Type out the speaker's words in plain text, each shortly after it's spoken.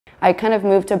I kind of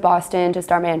moved to Boston to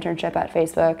start my internship at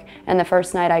Facebook, and the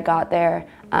first night I got there,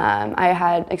 I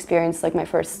had experienced like my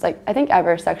first, I think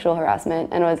ever sexual harassment,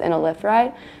 and it was in a Lyft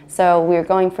ride. So we were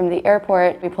going from the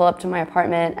airport, we pull up to my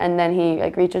apartment, and then he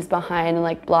like reaches behind and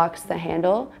like blocks the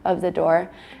handle of the door.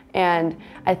 And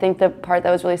I think the part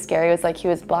that was really scary was like he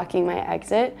was blocking my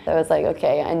exit. I was like,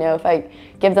 okay, I know if I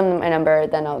give them my number,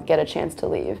 then I'll get a chance to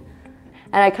leave.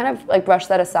 And I kind of like brushed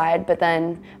that aside, but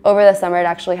then over the summer it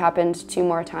actually happened 2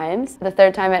 more times. The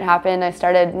third time it happened, I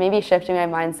started maybe shifting my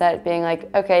mindset, being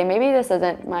like, okay, maybe this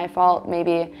isn't my fault,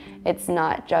 maybe it's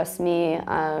not just me,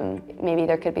 maybe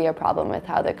there could be a problem with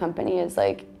how the company is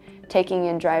like taking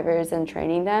in drivers and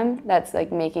training them that's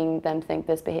like making them think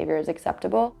this behavior is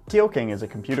acceptable. Teal King is a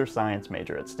computer science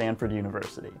major at Stanford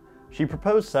University. She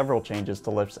proposed several changes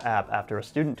to Lyft's app after a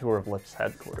student tour of Lyft's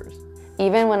headquarters.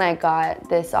 Even when I got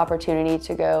this opportunity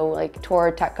to go like tour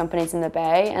tech companies in the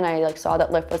Bay and I like saw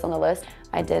that Lyft was on the list,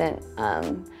 I didn't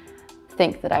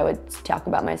think that I would talk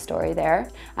about my story there.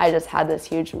 I just had this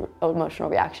huge emotional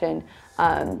reaction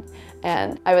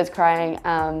and I was crying.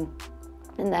 And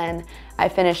then I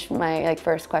finished my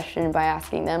first question by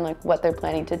asking them what they're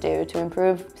planning to do to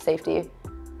improve safety.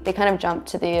 They kind of jumped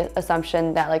to the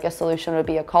assumption that a solution would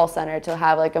be a call center to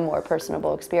have a more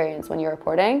personable experience when you're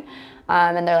reporting.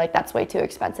 And they're like, that's way too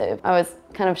expensive. I was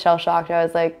kind of shell-shocked. I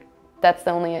was like, that's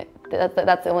the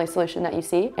only solution that you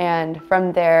see. And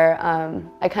from there,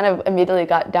 I kind of immediately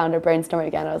got down to brainstorming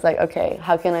again. I was like, okay,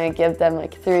 how can I give them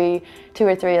two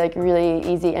or three really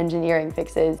easy engineering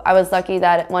fixes? I was lucky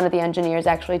that one of the engineers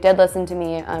actually did listen to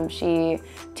me. She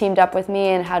teamed up with me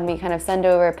and had me kind of send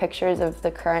over pictures of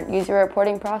the current user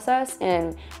reporting process,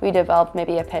 and we developed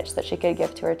maybe a pitch that she could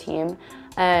give to her team.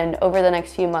 And over the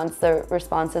next few months, the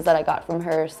responses that I got from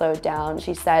her slowed down.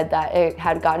 She said that it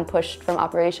had gotten pushed from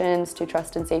operations to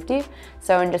trust and safety.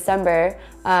 So in December,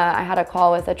 I had a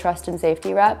call with a trust and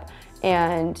safety rep,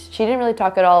 and she didn't really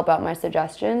talk at all about my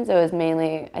suggestions. It was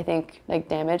mainly, I think,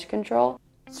 damage control.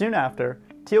 Soon after,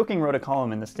 Teal King wrote a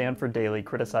column in the Stanford Daily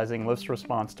criticizing Lyft's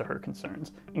response to her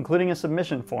concerns, including a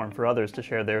submission form for others to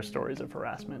share their stories of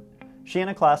harassment. She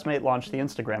and a classmate launched the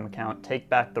Instagram account Take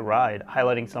Back the Ride,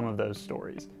 highlighting some of those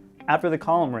stories. After the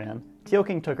column ran, Teal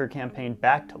King took her campaign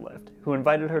back to Lyft, who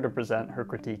invited her to present her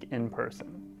critique in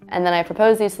person. And then I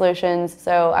proposed these solutions,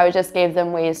 so I just gave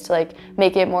them ways to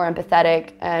make it more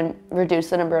empathetic and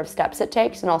reduce the number of steps it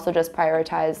takes, and also just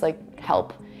prioritize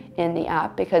help in the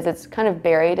app, because it's kind of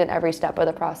buried in every step of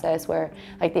the process, where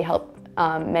the help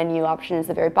menu option is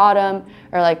the very bottom,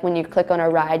 or when you click on a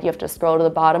ride, you have to scroll to the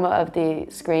bottom of the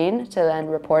screen to then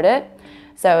report it.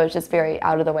 So it's just very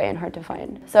out of the way and hard to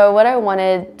find. So what I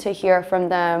wanted to hear from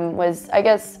them was, I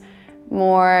guess,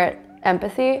 more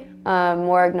empathy,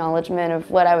 more acknowledgement of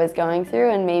what I was going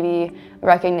through, and maybe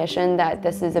recognition that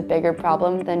this is a bigger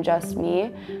problem than just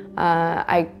me.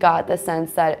 I got the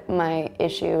sense that my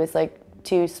issue is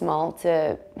too small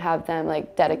to have them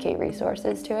dedicate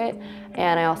resources to it.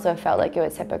 And I also felt like it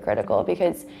was hypocritical,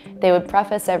 because they would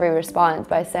preface every response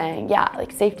by saying, yeah,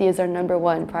 safety is our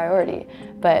 #1 priority.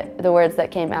 But the words that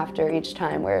came after each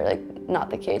time were not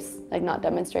the case, not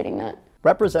demonstrating that.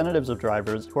 Representatives of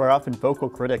drivers, who are often vocal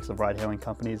critics of ride-hailing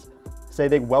companies, say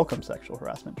they welcome sexual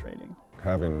harassment training.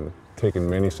 Having taken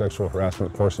many sexual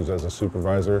harassment courses as a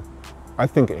supervisor, I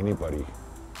think anybody,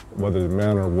 whether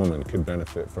man or woman, could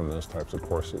benefit from those types of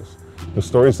courses. The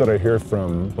stories that I hear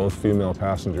from both female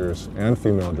passengers and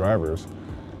female drivers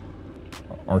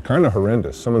are kind of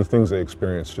horrendous. Some of the things they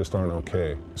experience just aren't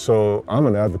okay. So I'm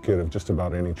an advocate of just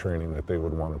about any training that they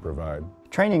would want to provide.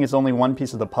 Training is only one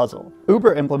piece of the puzzle.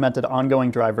 Uber implemented ongoing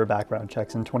driver background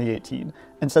checks in 2018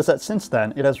 and says that since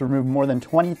then it has removed more than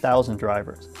 20,000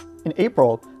 drivers. In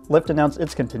April, Lyft announced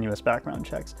its continuous background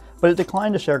checks, but it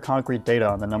declined to share concrete data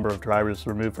on the number of drivers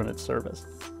removed from its service.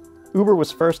 Uber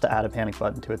was first to add a panic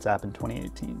button to its app in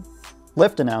 2018.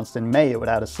 Lyft announced in May it would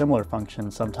add a similar function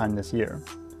sometime this year.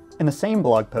 In the same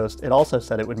blog post, it also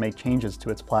said it would make changes to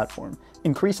its platform,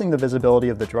 increasing the visibility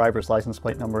of the driver's license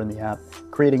plate number in the app,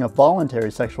 creating a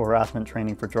voluntary sexual harassment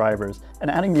training for drivers,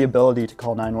 and adding the ability to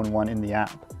call 911 in the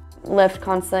app. Lyft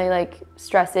constantly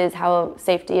stresses how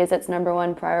safety is its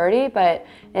 #1 priority, but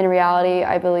in reality,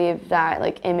 I believe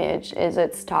that image is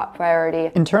its top priority.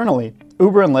 Internally,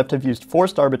 Uber and Lyft have used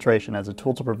forced arbitration as a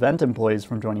tool to prevent employees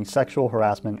from joining sexual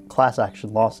harassment class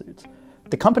action lawsuits.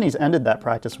 The companies ended that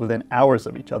practice within hours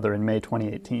of each other in May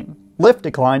 2018. Lyft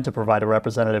declined to provide a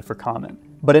representative for comment,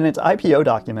 but in its IPO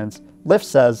documents, Lyft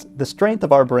says, "The strength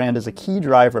of our brand is a key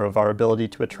driver of our ability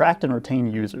to attract and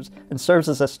retain users and serves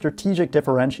as a strategic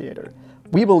differentiator.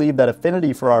 We believe that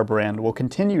affinity for our brand will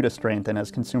continue to strengthen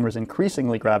as consumers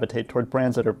increasingly gravitate toward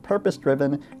brands that are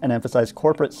purpose-driven and emphasize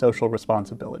corporate social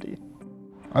responsibility.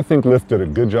 I think Lyft did a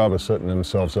good job of setting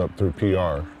themselves up through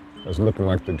PR as looking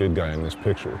like the good guy in this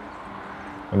picture.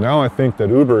 And now I think that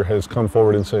Uber has come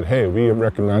forward and said, hey, we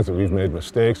recognize that we've made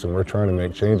mistakes and we're trying to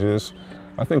make changes.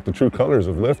 I think the true colors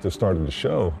of Lyft have started to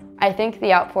show. I think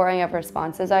the outpouring of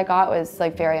responses I got was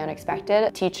like very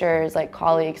unexpected. Teachers, like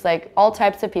colleagues, like all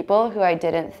types of people who I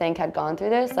didn't think had gone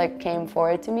through this, like came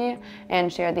forward to me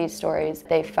and shared these stories.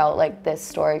 They felt like this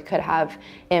story could have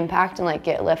impact and like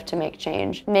get Lyft to make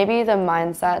change. Maybe the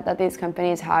mindset that these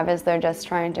companies have is they're just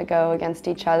trying to go against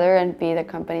each other and be the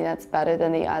company that's better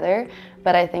than the other.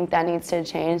 But I think that needs to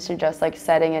change to just like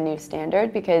setting a new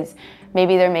standard, because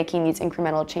maybe they're making these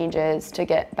incremental changes to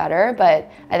get better,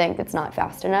 but I think it's not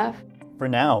fast enough. For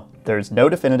now, there's no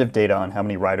definitive data on how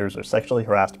many riders are sexually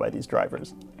harassed by these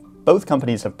drivers. Both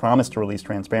companies have promised to release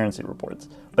transparency reports,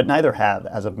 but neither have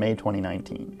as of May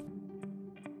 2019.